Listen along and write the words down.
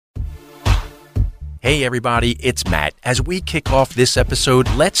Hey everybody, it's Matt. As we kick off this episode,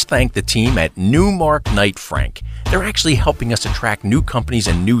 let's thank the team at Newmark Knight Frank. They're actually helping us attract new companies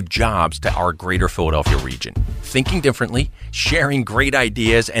and new jobs to our greater Philadelphia region. Thinking differently, sharing great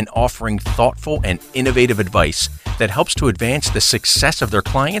ideas, and offering thoughtful and innovative advice that helps to advance the success of their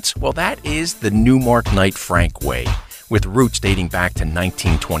clients, well, that is the Newmark Knight Frank way. With roots dating back to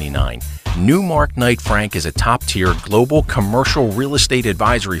 1929, Newmark Knight Frank is a top-tier global commercial real estate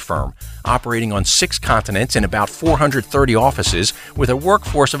advisory firm operating on 6 continents and about 430 offices with a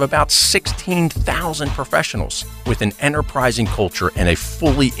workforce of about 16,000 professionals. With an enterprising culture and a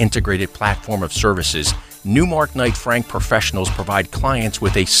fully integrated platform of services, Newmark Knight Frank professionals provide clients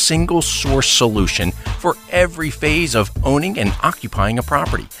with a single source solution for every phase of owning and occupying a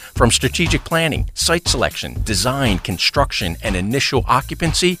property, from strategic planning, site selection, design, construction, and initial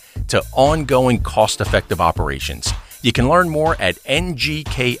occupancy to ongoing cost-effective operations. You can learn more at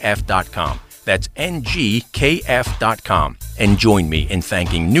ngkf.com. That's ngkf.com. And join me in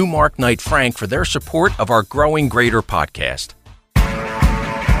thanking Newmark Knight Frank for their support of our Growing Greater podcast.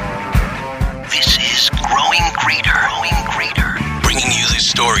 This is Growing Greater. Bringing you the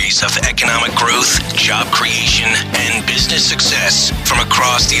stories of economic growth, job creation, and business success from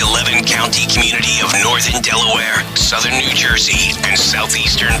across the 11-county community of northern Delaware, southern New Jersey, and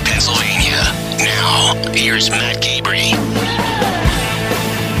southeastern Pennsylvania. Now, here's Matt Cabrey.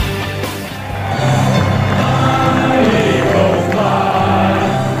 Eagles fly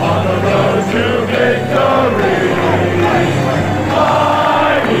on the road to victory.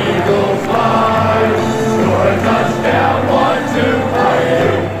 Eagles fly, score a touchdown, 1, 2, 3.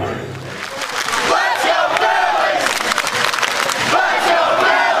 Let's go Phillies! Let's go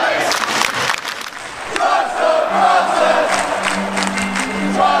Phillies! Trust the process!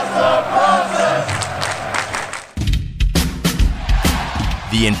 Trust the process!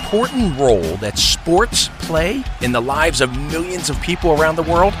 The important role that sports play in the lives of millions of people around the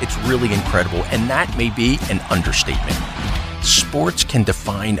world, it's really incredible, and that may be an understatement. Sports can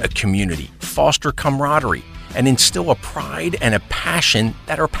define a community, foster camaraderie, and instill a pride and a passion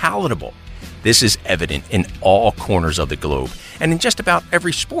that are palatable. This is evident in all corners of the globe and in just about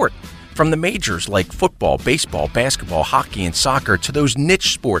every sport, from the majors like football, baseball, basketball, hockey, and soccer to those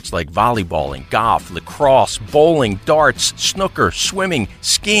niche sports like volleyballing, golf, lacrosse, bowling, darts, snooker, swimming,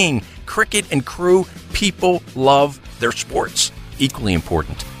 skiing, cricket, and crew. People love their sports. Equally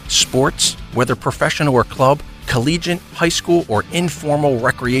important, sports, whether professional or club, collegiate, high school, or informal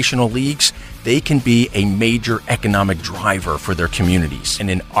recreational leagues, they can be a major economic driver for their communities. And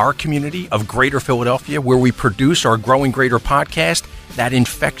in our community of Greater Philadelphia, where we produce our Growing Greater podcast, that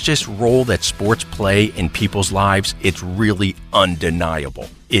infectious role that sports play in people's lives, it's really undeniable.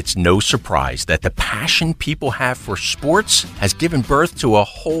 It's no surprise that the passion people have for sports has given birth to a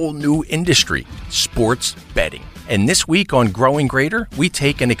whole new industry, sports betting. And this week on Growing Greater, we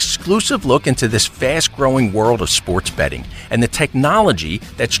take an exclusive look into this fast-growing world of sports betting and the technology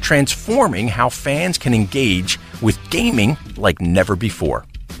that's transforming how fans can engage with gaming like never before.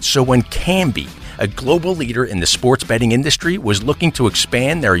 So when Kambi, a global leader in the sports betting industry, was looking to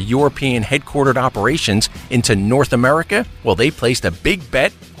expand their European headquartered operations into North America, well, they placed a big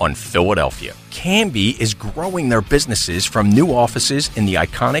bet on Philadelphia. Kambi is growing their businesses from new offices in the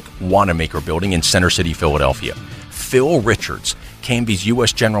iconic Wannamaker building in Center City, Philadelphia. Phil Richards, Kambi's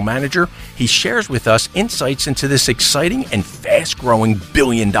US General Manager, he shares with us insights into this exciting and fast-growing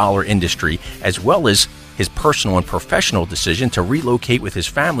billion-dollar industry, as well as his personal and professional decision to relocate with his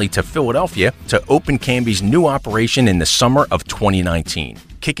family to Philadelphia to open Kambi's new operation in the summer of 2019.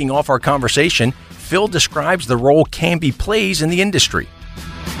 Kicking off our conversation, Phil describes the role Kambi plays in the industry.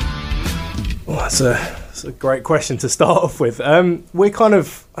 Well, that's a great question to start off with.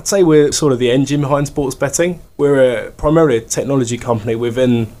 I'd say we're sort of the engine behind sports betting. We're primarily a technology company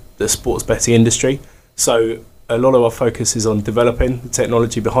within the sports betting industry. So a lot of our focus is on developing the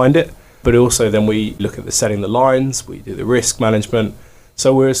technology behind it, but also then we look at setting the lines, we do the risk management.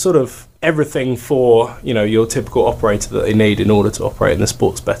 So we're sort of everything for, your typical operator that they need in order to operate in the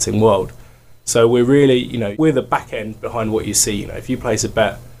sports betting world. So we're really, we're the back end behind what you see. If you place a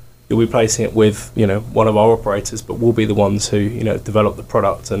bet, you'll be placing it with, one of our operators, but we'll be the ones who, develop the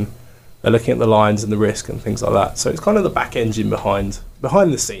product and are looking at the lines and the risk and things like that. So it's kind of the back engine behind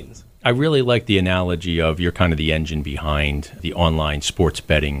the scenes. I really like the analogy of you're kind of the engine behind the online sports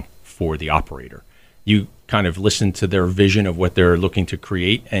betting for the operator. You kind of listen to their vision of what they're looking to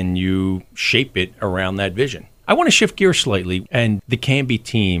create and you shape it around that vision. I want to shift gears slightly, and the Kambi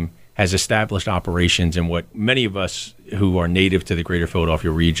team has established operations in what many of us who are native to the greater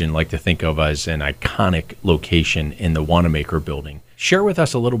Philadelphia region like to think of as an iconic location in the Wannamaker building. Share with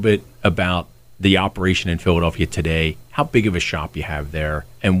us a little bit about the operation in Philadelphia today, how big of a shop you have there,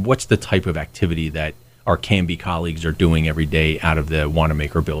 and what's the type of activity that our Kambi colleagues are doing every day out of the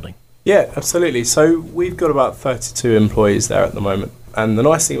Wannamaker building? Yeah, absolutely. So we've got about 32 employees there at the moment. And the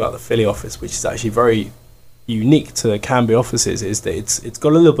nice thing about the Philly office, which is actually very unique to the Kambi offices, is that it's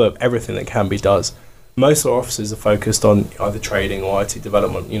got a little bit of everything that Kambi does. Most of our offices are focused on either trading or IT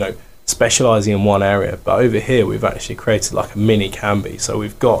development, specialising in one area. But over here, we've actually created like a mini Kambi. So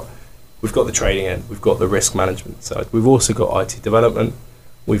we've got the trading end, we've got the risk management side, we've also got IT development,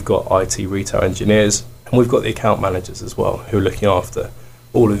 we've got IT retail engineers, and we've got the account managers as well, who are looking after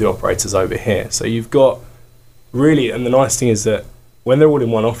all of the operators over here. So you've got really, and the nice thing is that when they're all in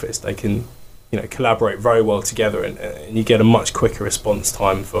one office, they can collaborate very well together, and you get a much quicker response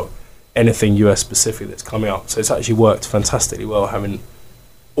time for anything US specific that's coming up. So it's actually worked fantastically well having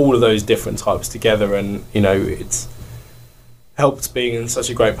all of those different types together, and it's helped being in such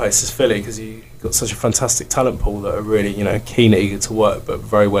a great place as Philly, because you've got such a fantastic talent pool that are really keen and eager to work, but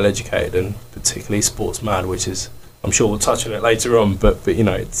very well educated and particularly sports mad, which is, I'm sure we'll touch on it later on, but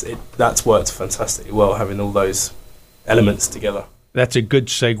that's worked fantastically well, having all those elements together. That's a good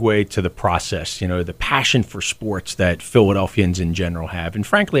segue to the process, the passion for sports that Philadelphians in general have. And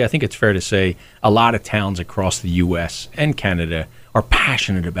frankly, I think it's fair to say a lot of towns across the U.S. and Canada are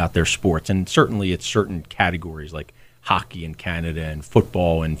passionate about their sports. And certainly it's certain categories like hockey in Canada and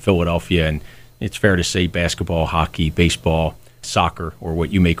football in Philadelphia. And it's fair to say basketball, hockey, baseball, soccer, or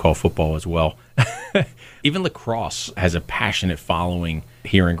what you may call football as well. Even lacrosse has a passionate following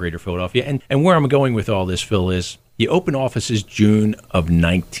here in Greater Philadelphia. And where I'm going with all this, Phil, is you open offices June of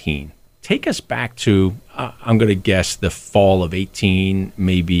 19. Take us back to, I'm going to guess, the fall of 18,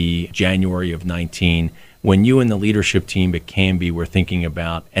 maybe January of 19, when you and the leadership team at Kambi were thinking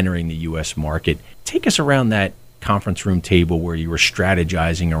about entering the U.S. market. Take us around that conference room table where you were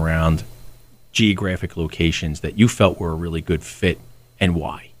strategizing around geographic locations that you felt were a really good fit, and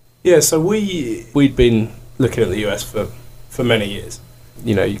why. Yeah, so we'd been looking at the US for many years.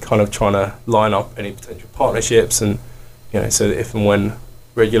 You're kind of trying to line up any potential partnerships, and so that if and when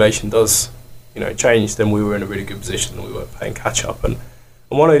regulation does change, then we were in a really good position and we weren't playing catch up. And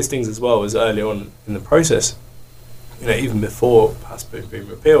one of those things as well was early on in the process, even before passport being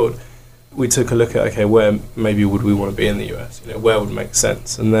repealed, we took a look at where maybe would we want to be in the US, where would make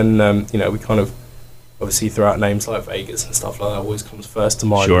sense. And then we kind of obviously throw out names like Vegas and stuff like that always comes first to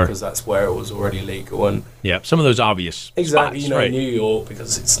mind, because that's where it was already legal. And some of those obvious exactly spots, right? New York,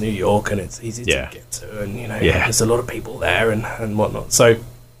 because it's New York and it's easy to get to, and there's a lot of people there and whatnot. So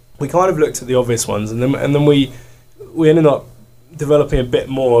we kind of looked at the obvious ones, and then we ended up developing a bit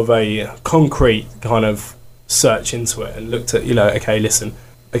more of a concrete kind of search into it, and looked at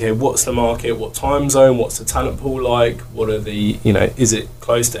what's the market, what time zone, what's the talent pool like, what are the, is it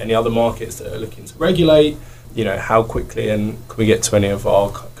close to any other markets that are looking to regulate, how quickly and can we get to any of our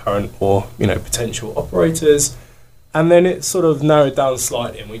current or, potential operators. And then it sort of narrowed down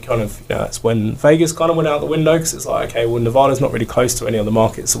slightly, and we kind of, that's when Vegas kind of went out the window, because it's like, Nevada's not really close to any other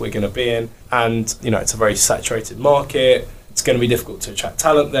markets that we're going to be in, and, it's a very saturated market, it's going to be difficult to attract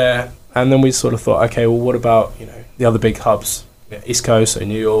talent there. And then we sort of thought, what about, the other big hubs, East Coast, so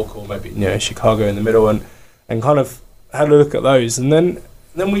New York, or maybe Chicago in the middle, and kind of had a look at those, and then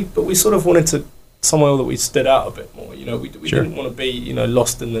we sort of wanted to somewhere that we stood out a bit more. We didn't want to be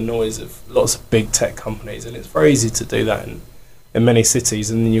lost in the noise of lots of big tech companies, and it's very easy to do that in many cities,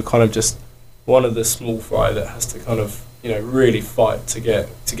 and then you're kind of just one of the small fry that has to kind of really fight to get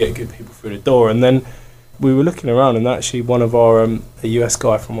good people through the door. And then we were looking around, and actually one of our a US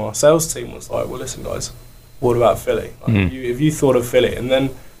guy from our sales team was like, well, listen guys, what about Philly? Have you thought of Philly? And then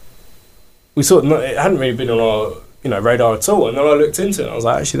we it hadn't really been on our radar at all. And then I looked into it, and I was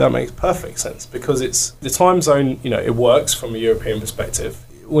like, actually, that makes perfect sense, because it's the time zone. It works from a European perspective.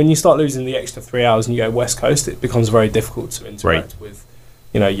 When you start losing the extra 3 hours and you go West Coast, it becomes very difficult to interact with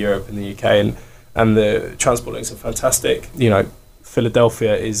Europe and the UK, and the transport links are fantastic.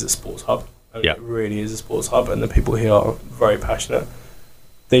 Philadelphia is a sports hub. It really is a sports hub, and the people here are very passionate.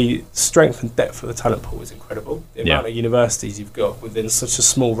 The strength and depth of the talent pool is incredible. The amount of universities you've got within such a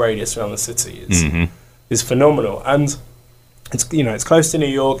small radius around the city is phenomenal. And it's close to New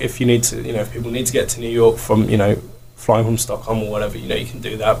York. If you need to, if people need to get to New York from, flying from Stockholm or whatever, you can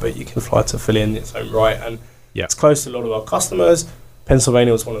do that. But you can fly to Philly in its own right, and it's close to a lot of our customers.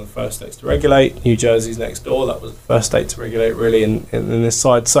 Pennsylvania was one of the first states to regulate. New Jersey's next door. That was the first state to regulate really in this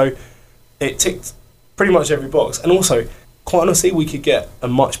side. So it ticked pretty much every box, and also quite honestly, we could get a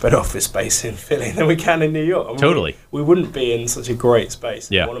much better office space in Philly than we can in New York. I mean, Totally. We wouldn't be in such a great space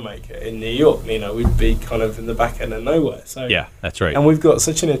in Wannamaker in New York. You know, we'd be kind of in the back end of nowhere. So yeah, that's right. And we've got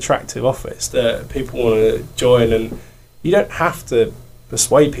such an attractive office that people want to join, and you don't have to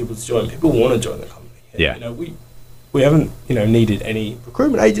persuade people to join. People want to join the company. Yeah. You know, we haven't, you know, needed any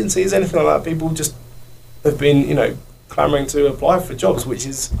recruitment agencies, anything like that. People just have been, you know, clamoring to apply for jobs, which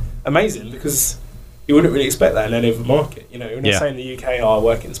is amazing because you wouldn't really expect that in any other market. You know, when you're saying the UK, I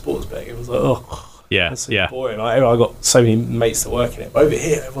work in sports betting, it was like, oh, that's so boring. I got so many mates that work in it. But over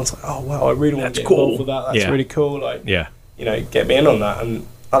here, everyone's like, oh, wow, I really want to get involved with that. That's really cool. Like, you know, get me in on that. And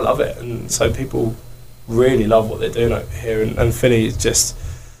I love it. And so people really love what they're doing over here. And Philly is just,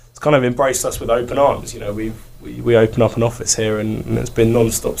 it's kind of embraced us with open arms. You know, we open up an office here and it's been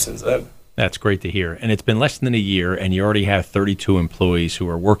non-stop since then. That's great to hear. And it's been less than a year, and you already have 32 employees who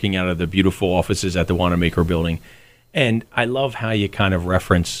are working out of the beautiful offices at the Wannamaker building. And I love how you kind of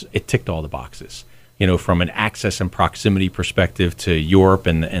reference it ticked all the boxes. You know, from an access and proximity perspective to Europe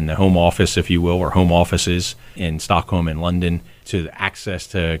and the home office, if you will, or home offices in Stockholm and London, to the access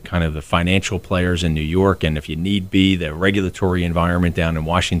to kind of the financial players in New York, and if you need be, the regulatory environment down in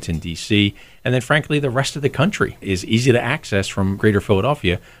Washington, D.C., and then, frankly, the rest of the country is easy to access from Greater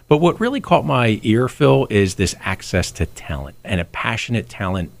Philadelphia. But what really caught my ear, Phil, is this access to talent and a passionate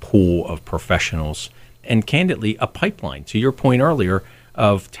talent pool of professionals, and candidly, a pipeline, to your point earlier,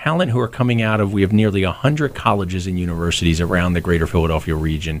 of talent who are coming out of, we have nearly 100 colleges and universities around the Greater Philadelphia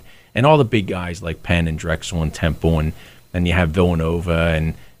region, and all the big guys like Penn and Drexel and Temple, and you have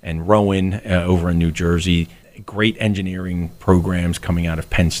Villanova and Rowan over in New Jersey. Great engineering programs coming out of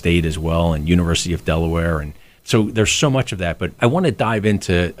Penn State as well, and University of Delaware. And so there's so much of that. But I want to dive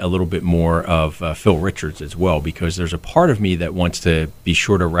into a little bit more of Phil Richards as well, because there's a part of me that wants to be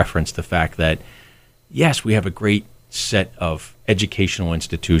sure to reference the fact that, yes, we have a great set of educational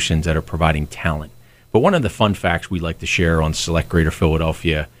institutions that are providing talent. But one of the fun facts we like to share on Select Greater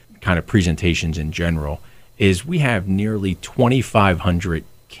Philadelphia kind of presentations in general is we have nearly 2,500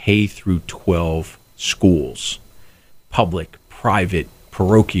 K through 12 schools, public, private,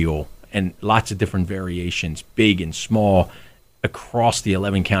 parochial, and lots of different variations, big and small, across the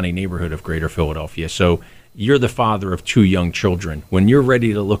 11-county neighborhood of Greater Philadelphia. So you're the father of 2 young children. When you're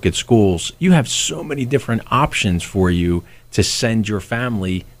ready to look at schools, you have so many different options for you to send your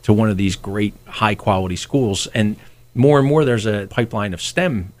family to one of these great high-quality schools. And more, there's a pipeline of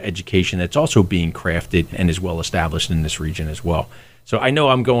STEM education that's also being crafted and is well established in this region as well. So I know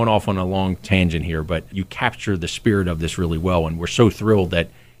I'm going off on a long tangent here, but you capture the spirit of this really well, and we're so thrilled that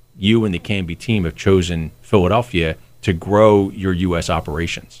you and the Kambi team have chosen Philadelphia to grow your U.S.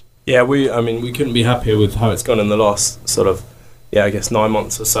 operations. Yeah, we couldn't be happier with how it's gone in the last sort of, I guess 9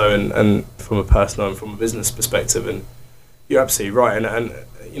 months or so, and from a personal and from a business perspective. And you're absolutely right. And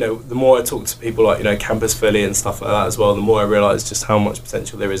you know, the more I talk to people like, you know, Campus Philly and stuff like that as well, the more I realise just how much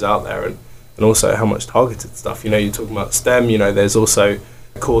potential there is out there, and also how much targeted stuff. You know, you're talking about STEM, you know, there's also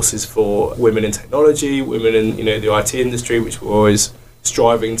courses for women in technology, women in, you know, the IT industry, which we're always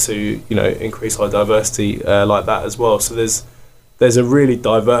striving to, you know, increase our diversity like that as well. So there's a really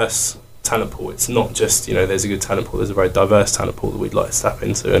diverse talent pool. It's not just, you know, there's a good talent pool, there's a very diverse talent pool that we'd like to tap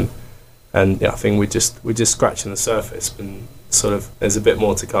into, and I think we're just scratching the surface, and sort of there's a bit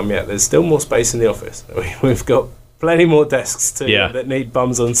more to come yet. There's still more space in the office. We've got plenty more desks too that need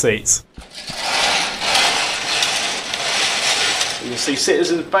bums on seats. You can see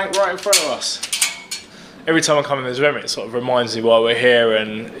Citizens Bank right in front of us. Every time I come in this room, it sort of reminds me why we're here,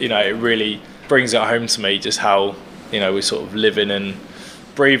 and you know, it really brings it home to me just how, you know, we sort of live in and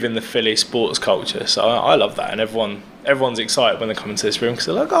breathe in the Philly sports culture. So I love that, and everyone's excited when they come into this room because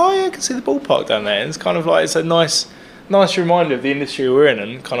they're like, oh yeah, I can see the ballpark down there. And it's kind of like, it's a nice reminder of the industry we're in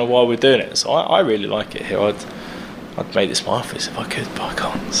and kind of why we're doing it. So I really like it here. I'd make this my office if I could, but I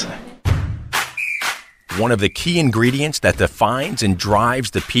can't. So. One of the key ingredients that defines and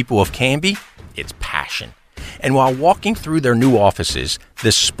drives the people of Kambi, it's passion. And while walking through their new offices,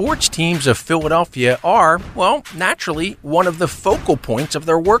 the sports teams of Philadelphia are, well, naturally, one of the focal points of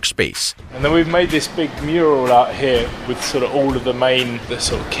their workspace. And then we've made this big mural out here with sort of all of the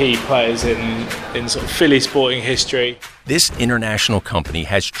sort of key players in sort of Philly sporting history. This international company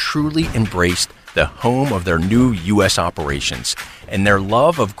has truly embraced the home of their new U.S. operations, and their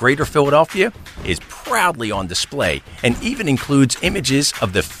love of Greater Philadelphia is proudly on display and even includes images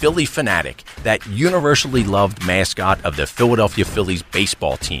of the Philly Fanatic, that universally loved mascot of the Philadelphia Phillies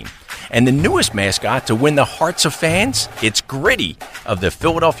baseball team. And the newest mascot to win the hearts of fans, it's Gritty of the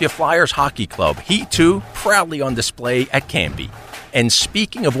Philadelphia Flyers Hockey Club. He, too, proudly on display at Kambi. And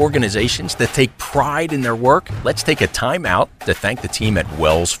speaking of organizations that take pride in their work, let's take a time out to thank the team at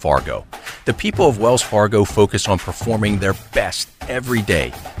Wells Fargo. The people of Wells Fargo focus on performing their best every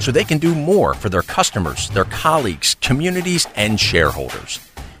day so they can do more for their customers, their colleagues, communities, and shareholders.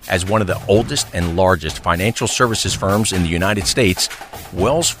 As one of the oldest and largest financial services firms in the United States,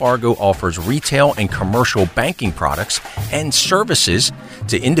 Wells Fargo offers retail and commercial banking products and services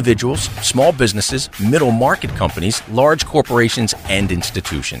to individuals, small businesses, middle market companies, large corporations, and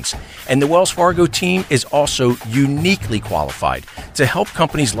institutions. And the Wells Fargo team is also uniquely qualified to help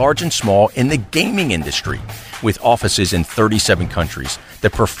companies large and small in the gaming industry. With offices in 37 countries, the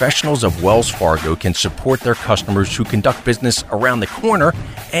professionals of Wells Fargo can support their customers who conduct business around the corner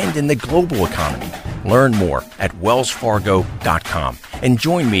and in the global economy. Learn more at wellsfargo.com and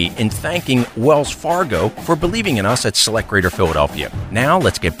join me in thanking Wells Fargo for believing in us at Select Greater Philadelphia. Now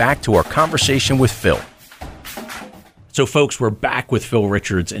let's get back to our conversation with Phil. So folks, we're back with Phil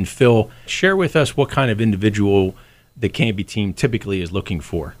Richards. And Phil, share with us what kind of individual the Kambi team typically is looking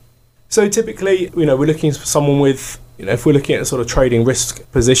for. So typically, we're looking for someone with, if we're looking at a sort of trading risk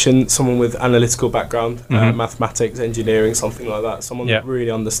position, someone with analytical background, mathematics, engineering, something like that, someone that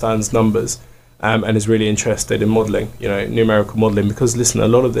really understands numbers and is really interested in modelling, numerical modelling, because listen, a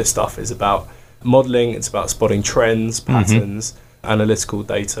lot of this stuff is about modelling, it's about spotting trends, patterns, analytical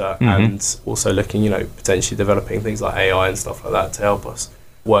data, and also looking, potentially developing things like AI and stuff like that to help us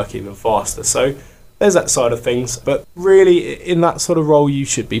work even faster. So there's that side of things, but really in that sort of role, you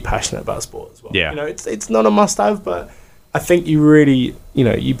should be passionate about sport as well. Yeah. It's not a must-have, but I think you really,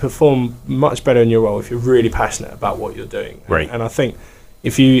 you perform much better in your role if you're really passionate about what you're doing. Right. And I think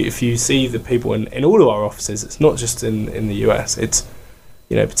if you see the people in all of our offices, it's not just in the US, it's,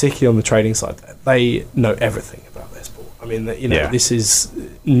 particularly on the trading side, they know everything about their sport. I mean, this is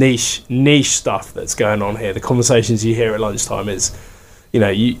niche stuff that's going on here. The conversations you hear at lunchtime is,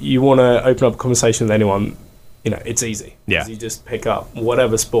 you want to open up a conversation with anyone, it's easy. Yeah. You just pick up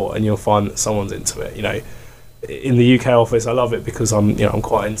whatever sport and you'll find that someone's into it. In the UK office, I love it because I'm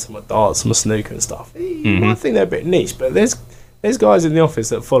quite into my darts and my snooker and stuff. I think they're a bit niche, but there's guys in the office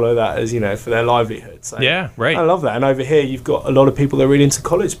that follow that as, for their livelihood. So yeah, right. I love that. And over here, you've got a lot of people that are really into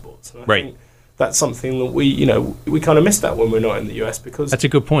college sports. And I think that's something that we kind of miss that when we're not in the US, because that's a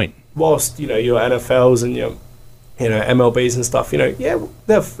good point. Whilst, your NFLs and your MLBs and stuff,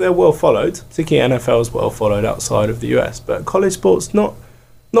 they're well followed. Particularly NFL's well followed outside of the US, but college sports not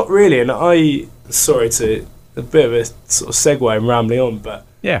really. And sorry to a bit of a sort of segue and rambling on, but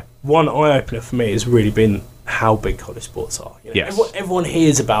one eye opener for me has really been how big college sports are. Yes. Everyone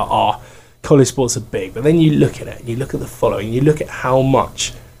hears about college sports are big, but then you look at it, you look at the following, you look at how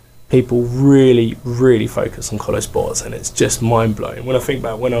much people really, really focus on college sports, and it's just mind blowing. When I think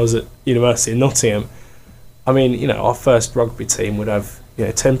about when I was at University of Nottingham, I mean, our first rugby team would have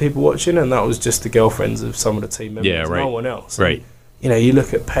 10 people watching, and that was just the girlfriends of some of the team members. Yeah, right. No one else. Right. And, you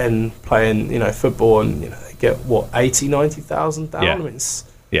look at Penn playing, football, and they get 80, 90,000 down. Yeah. I mean,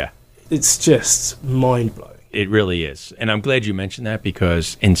 It's just mind blowing. It really is. And I'm glad you mentioned that,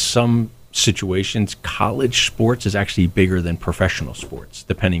 because in some situations, college sports is actually bigger than professional sports,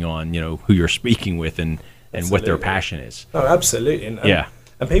 depending on, who you're speaking with and what their passion is. Oh, absolutely.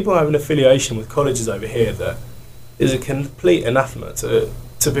 And people have an affiliation with colleges over here that is a complete anathema to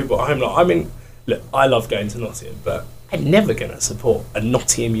people at home. Like, I mean, look, I love going to Nottingham, but I'm never going to support a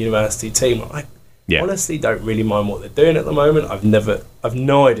Nottingham University team. I honestly don't really mind what they're doing at the moment. I've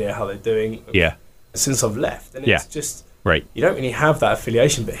no idea how they're doing since I've left. And it's just, you don't really have that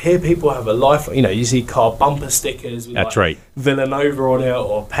affiliation. But here people have a life, you see car bumper stickers with Villanova on it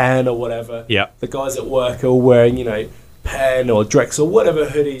or Penn or whatever. Yeah. The guys at work are all wearing, Penn or Drexel, whatever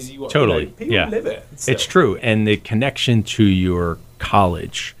hoodies you want. Totally. People live it. It's true. And the connection to your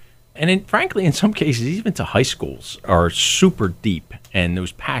college, and frankly, in some cases, even to high schools, are super deep. And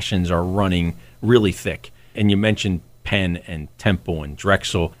those passions are running really thick. And you mentioned Penn and Temple and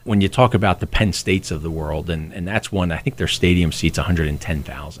Drexel. When you talk about the Penn States of the world, and that's one, I think their stadium seats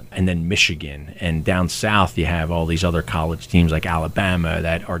 110,000. And then Michigan. And down south, you have all these other college teams like Alabama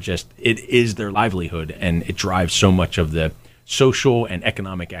that are just, it is their livelihood, and it drives so much of the social and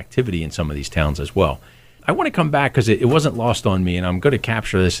economic activity in some of these towns as well. I want to come back because it wasn't lost on me, and I'm going to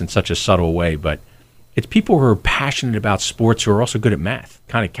capture this in such a subtle way, but it's people who are passionate about sports who are also good at math.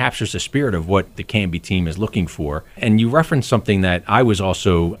 Kind of captures the spirit of what the Kambi team is looking for. And you referenced something that I was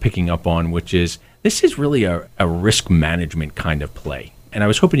also picking up on, which is this is really a risk management kind of play. And I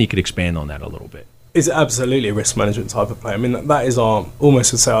was hoping you could expand on that a little bit. It's absolutely a risk management type of play. I mean, that is almost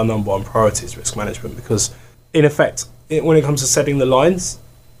to say our number one priority is risk management, because in effect, when it comes to setting the lines,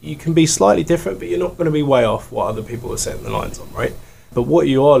 you can be slightly different, but you're not going to be way off what other people are setting the lines on, right? But what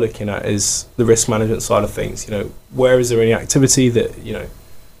you are looking at is the risk management side of things. Where is there any activity that,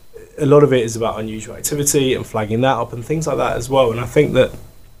 a lot of it is about unusual activity and flagging that up and things like that as well. And I think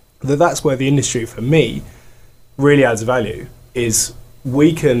that's where the industry, for me, really adds value, is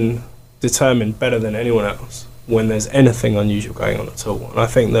we can determine better than anyone else when there's anything unusual going on at all. And I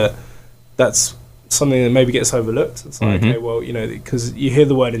think that's something that maybe gets overlooked. It's like, okay, well, because you hear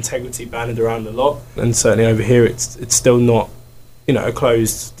the word integrity bandied around a lot, and certainly over here it's still not, a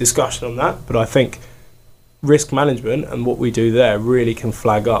closed discussion on that. But I think risk management and what we do there really can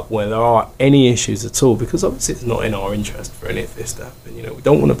flag up where there are any issues at all, because obviously it's not in our interest for any of this to happen. We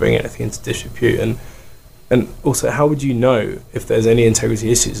don't want to bring anything into disrepute. And also, how would you know if there's any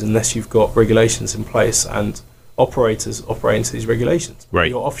integrity issues unless you've got regulations in place and operators operating to these regulations? Right.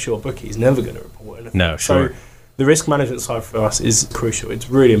 Your offshore bookie is never going to report anything. No, sure. So the risk management side for us is crucial. It's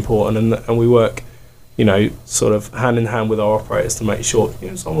really important, and we work, sort of hand in hand with our operators to make sure,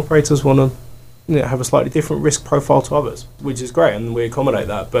 some operators want to have a slightly different risk profile to others, which is great, and we accommodate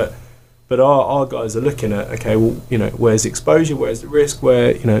that. But our guys are looking at, okay, well, where's the exposure, where's the risk,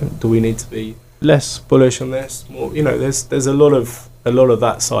 where, do we need to be less bullish on this? More, there's a lot of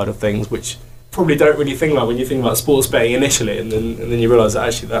that side of things which probably don't really think about when you think about sports betting initially, and then you realise that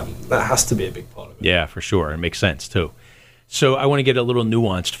actually that has to be a big part of it. Yeah, for sure. It makes sense too. So I want to get a little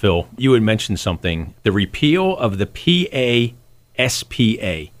nuanced, Phil. You had mentioned something, the repeal of the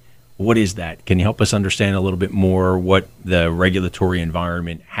PASPA. What is that? Can you help us understand a little bit more what the regulatory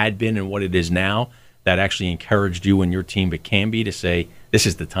environment had been and what it is now that actually encouraged you and your team at Kambi to say, this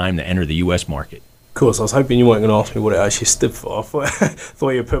is the time to enter the U.S. market? Of course, I was hoping you weren't going to ask me what it actually stood for. I thought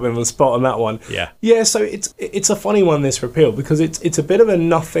you put me on the spot on that one. Yeah. So it's a funny one, this repeal, because it's a bit of a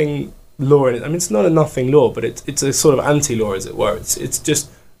nothing law. I mean, it's not a nothing law, but it's a sort of anti-law, as it were. It's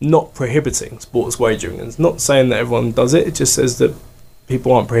just not prohibiting sports wagering. And it's not saying that everyone does it. It just says that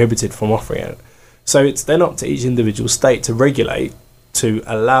people aren't prohibited from offering it. So it's then up to each individual state to regulate, to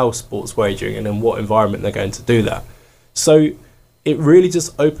allow sports wagering, and in what environment they're going to do that. So it really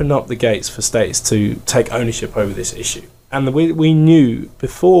just opened up the gates for states to take ownership over this issue. And we knew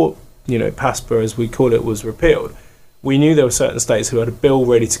before, PASPA, as we call it, was repealed, we knew there were certain states who had a bill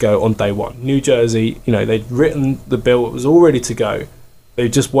ready to go on day one. New Jersey, they'd written the bill, it was all ready to go. They were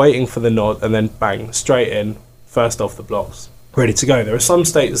just waiting for the nod, and then bang, straight in, first off the blocks, ready to go. There are some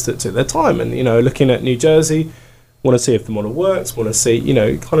states that took their time, and, looking at New Jersey, want to see if the model works, want to see,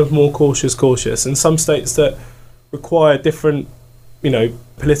 kind of more cautious. And some states that require different,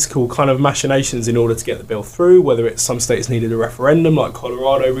 political kind of machinations in order to get the bill through, whether it's some states needed a referendum, like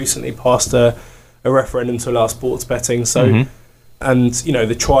Colorado recently passed a referendum to allow sports betting. So, and,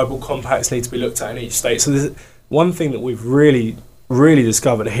 the tribal compacts need to be looked at in each state. So there's one thing that we've really, really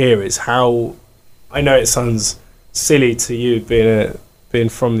discovered here is how, I know it sounds silly to you being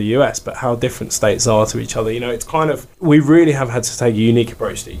from the US, but how different states are to each other. It's kind of, we really have had to take a unique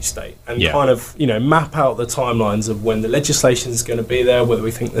approach to each state and kind of, map out the timelines of when the legislation is going to be there, whether we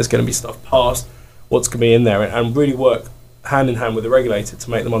think there's going to be stuff passed, what's going to be in there, and really work hand in hand with the regulator to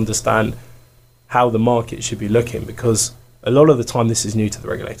make them understand how the market should be looking, because a lot of the time this is new to the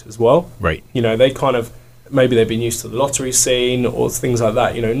regulator as well. Right. They kind of, maybe they've been used to the lottery scene or things like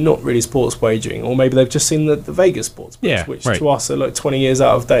that, not really sports wagering, or maybe they've just seen the Vegas sports books, which to us are like 20 years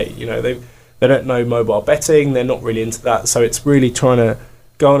out of date. They don't know mobile betting, they're not really into that. So it's really trying to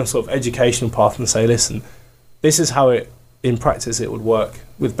go on a sort of educational path and say, listen, this is how in practice it would work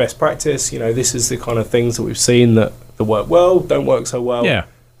with best practice. This is the kind of things that we've seen that work well, don't work so well. Yeah.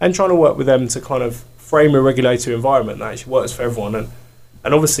 And trying to work with them to kind of frame a regulatory environment that actually works for everyone.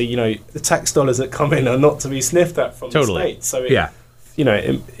 And obviously, the tax dollars that come in are not to be sniffed at from the state. So,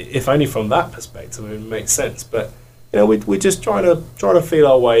 if only from that perspective, it makes sense. But, we're just trying to feel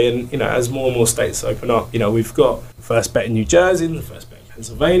our way. And, as more and more states open up, we've got the first bet in New Jersey, the first bet in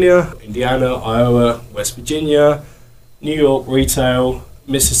Pennsylvania, Indiana, Iowa, West Virginia, New York retail,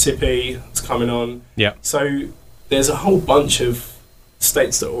 Mississippi is coming on. Yeah. So there's a whole bunch of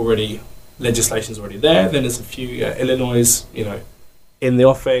states that legislation's already there. Then there's a few, Illinois, in the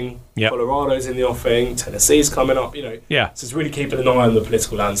offing, Colorado's in the offing, Tennessee's coming up, So it's really keeping an eye on the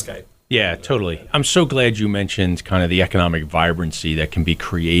political landscape. Yeah, totally. I'm so glad you mentioned kind of the economic vibrancy that can be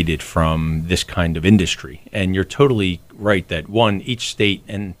created from this kind of industry. And you're totally right that, one, each state,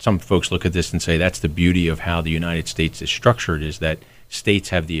 and some folks look at this and say that's the beauty of how the United States is structured, is that states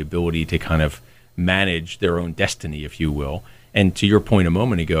have the ability to kind of manage their own destiny, if you will. And to your point a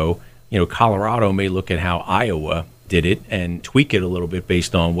moment ago, Colorado may look at how Iowa did it and tweak it a little bit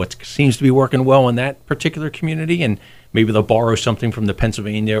based on what seems to be working well in that particular community, and maybe they'll borrow something from the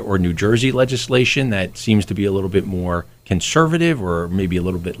Pennsylvania or New Jersey legislation that seems to be a little bit more conservative or maybe a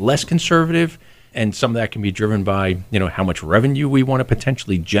little bit less conservative. And some of that can be driven by, how much revenue we want to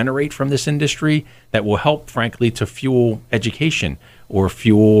potentially generate from this industry that will help, frankly, to fuel education or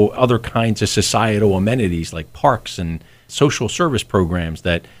fuel other kinds of societal amenities like parks and social service programs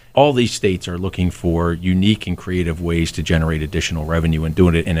that all these states are looking for unique and creative ways to generate additional revenue and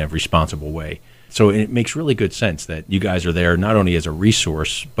doing it in a responsible way. So it makes really good sense that you guys are there not only as a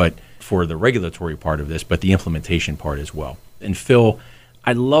resource, but for the regulatory part of this, but the implementation part as well. And Phil,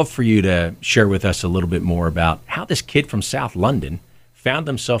 I'd love for you to share with us a little bit more about how this kid from South London found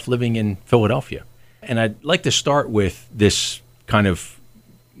himself living in Philadelphia. And I'd like to start with this kind of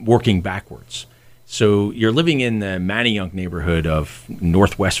working backwards. So you're living in the Manayunk neighborhood of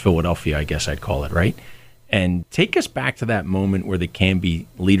Northwest Philadelphia, I guess I'd call it, right? And take us back to that moment where the Kambi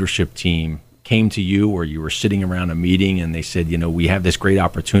leadership team came to you, or you were sitting around a meeting and they said, we have this great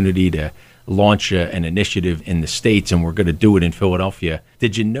opportunity to launch an initiative in the States and we're going to do it in Philadelphia.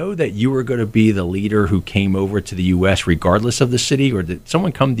 Did you know that you were going to be the leader who came over to the U.S. regardless of the city? Or did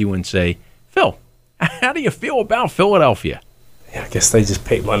someone come to you and say, Phil, how do you feel about Philadelphia? Yeah, I guess they just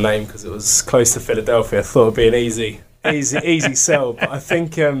picked my name because it was close to Philadelphia. I thought it'd be an easy sell. But I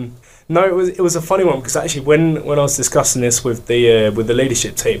think, no, it was a funny one because actually when I was discussing this with the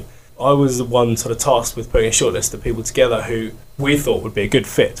leadership team, I was the one sort of tasked with putting a short list of people together who we thought would be a good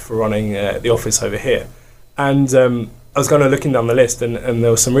fit for running the office over here. And I was kind of looking down the list and there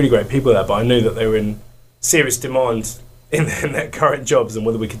were some really great people there, but I knew that they were in serious demand in their current jobs and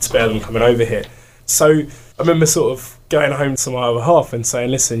whether we could spare them coming over here. So I remember sort of going home to my other half and saying,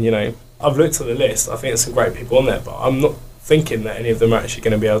 listen, I've looked at the list. I think there's some great people on there, but I'm not thinking that any of them are actually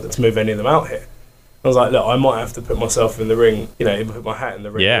going to be able to move any of them out here. I was like, look, I might have to put myself in the ring, put my hat in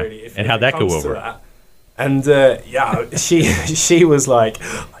the ring. Yeah, really, and how'd that go over? And she was like,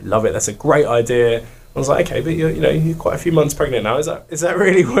 I love it. That's a great idea. I was like, okay, but you're quite a few months pregnant now. Is that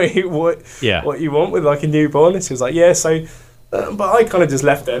really what you want with like a newborn? And she was like, yeah. So, but I kind of just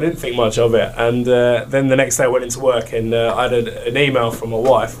left it. I didn't think much of it. And then the next day I went into work and I had an email from my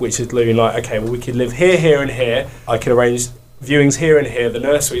wife, which is literally like, okay, well we could live here, here, and here. I could arrange viewings here and here. The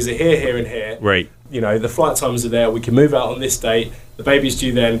nurseries are here, here, and here. Right. The flight times are there. We can move out on this date. The baby's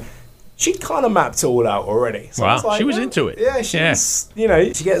due then. She kind of mapped it all out already. So wow, like, she was into it. Yeah, she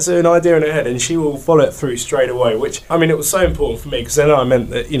gets an idea in her head and she will follow it through straight away, which, it was so important for me because then I meant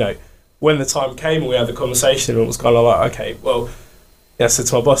that, when the time came and we had the conversation, it was kind of like, okay, well, I said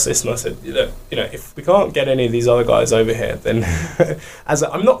to my boss this and I said, look, if we can't get any of these other guys over here, then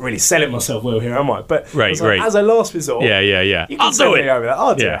I'm not really selling myself well here, am I? But right. As a last resort, yeah. You can I'll do it. Over there.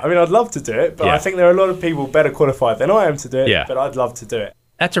 I'll do it. I'd love to do it, but I think there are a lot of people better qualified than I am to do it, but I'd love to do it.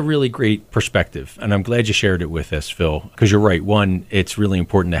 That's a really great perspective, and I'm glad you shared it with us, Phil, because you're right. One, it's really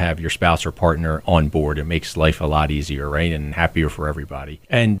important to have your spouse or partner on board. It makes life a lot easier, right, and happier for everybody.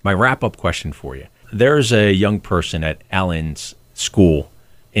 And my wrap-up question for you. There's a young person at Allen's school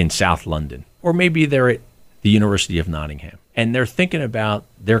in South London, or maybe they're at the University of Nottingham, and they're thinking about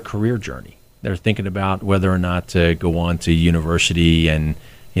their career journey. They're thinking about whether or not to go on to university and,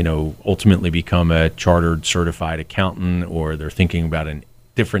 ultimately become a chartered certified accountant, or they're thinking about an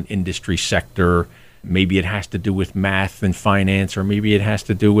different industry sector. Maybe it has to do with math and finance, or maybe it has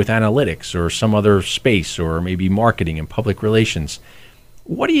to do with analytics or some other space, or maybe marketing and public relations.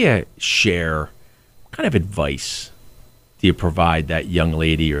 What do you share? What kind of advice do you provide that young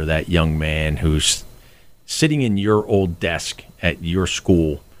lady or that young man who's sitting in your old desk at your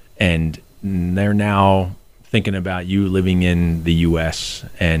school and they're now thinking about you living in the U.S.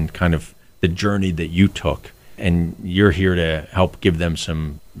 and kind of the journey that you took, and you're here to help give them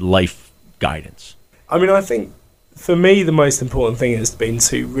some life guidance? I think for me the most important thing has been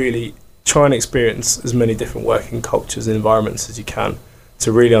to really try and experience as many different working cultures and environments as you can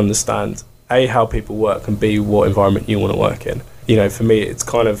to really understand A, how people work, and B, what environment you want to work in. For me it's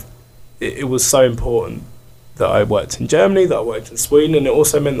kind of, it was so important that I worked in Germany, that I worked in Sweden, and it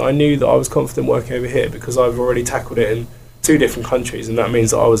also meant that I knew that I was confident working over here because I've already tackled it in 2 different countries, and that means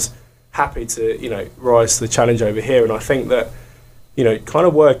that I was happy to, rise to the challenge over here. And I think that, kind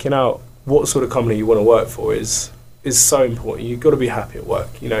of working out what sort of company you want to work for is so important. You've got to be happy at work.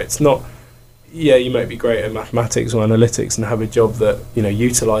 It's not, you might be great at mathematics or analytics and have a job that,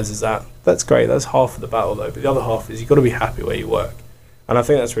 utilises that. That's great. That's half of the battle though. But the other half is you've got to be happy where you work. And I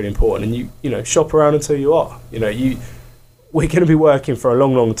think that's really important. And you shop around until you are. We're going to be working for a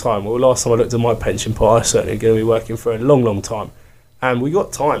long, long time. Well, last time I looked at my pension pot, I was certainly going to be working for a long, long time. And we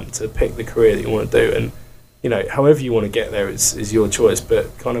got time to pick the career that you want to do, and however you want to get there is your choice.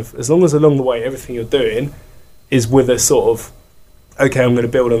 But kind of as long as along the way everything you're doing is with a sort of okay, I'm going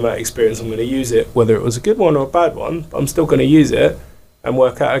to build on that experience, I'm going to use it, whether it was a good one or a bad one, I'm still going to use it and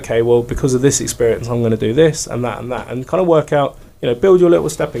work out, okay, well, because of this experience, I'm going to do this and that, and kind of work out, build your little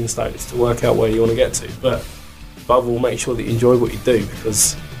stepping stones to work out where you want to get to. But above all, make sure that you enjoy what you do,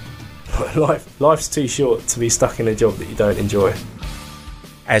 because life's too short to be stuck in a job that you don't enjoy.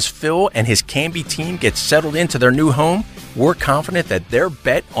 As Phil and his Kambi team get settled into their new home, we're confident that their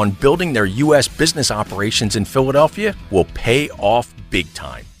bet on building their U.S. business operations in Philadelphia will pay off big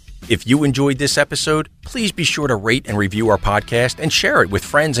time. If you enjoyed this episode, please be sure to rate and review our podcast and share it with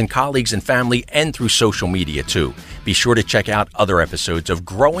friends and colleagues and family and through social media too. Be sure to check out other episodes of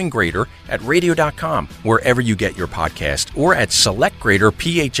Growing Greater at radio.com, wherever you get your podcast, or at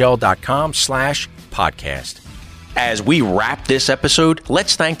selectgreaterphl.com/podcast. As we wrap this episode,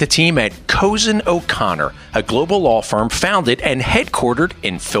 let's thank the team at Cozen O'Connor, a global law firm founded and headquartered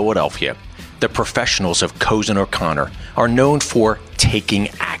in Philadelphia. The professionals of Cozen O'Connor are known for taking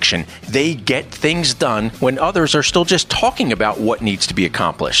action. They get things done when others are still just talking about what needs to be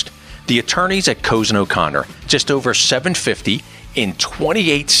accomplished. The attorneys at Cozen O'Connor, just over 750 in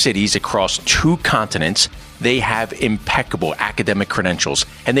 28 cities across 2 continents, they have impeccable academic credentials,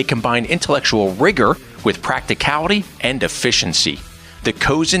 and they combine intellectual rigor with practicality and efficiency. The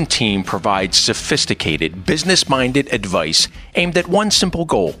Cozen team provides sophisticated, business-minded advice aimed at one simple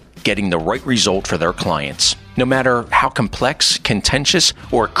goal: getting the right result for their clients. No matter how complex, contentious,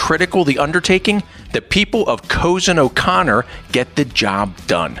 or critical the undertaking, the people of Cozen O'Connor get the job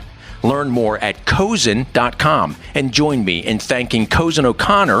done. Learn more at Cozen.com and join me in thanking Cozen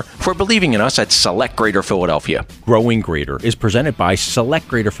O'Connor for believing in us at Select Greater Philadelphia. Growing Greater is presented by Select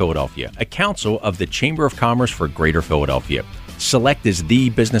Greater Philadelphia, a council of the Chamber of Commerce for Greater Philadelphia. Select is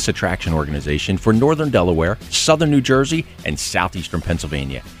the business attraction organization for Northern Delaware, Southern New Jersey, and Southeastern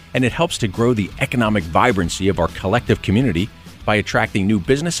Pennsylvania, and it helps to grow the economic vibrancy of our collective community by attracting new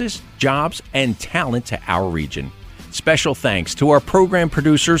businesses, jobs, and talent to our region. Special thanks to our program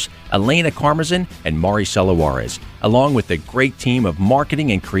producers, Elena Carmazin and Maricela Juarez, along with the great team of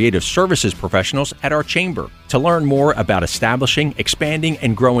marketing and creative services professionals at our chamber. To learn more about establishing, expanding,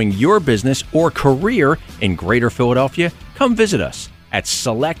 and growing your business or career in Greater Philadelphia, come visit us at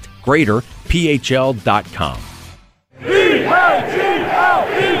selectgreaterphl.com.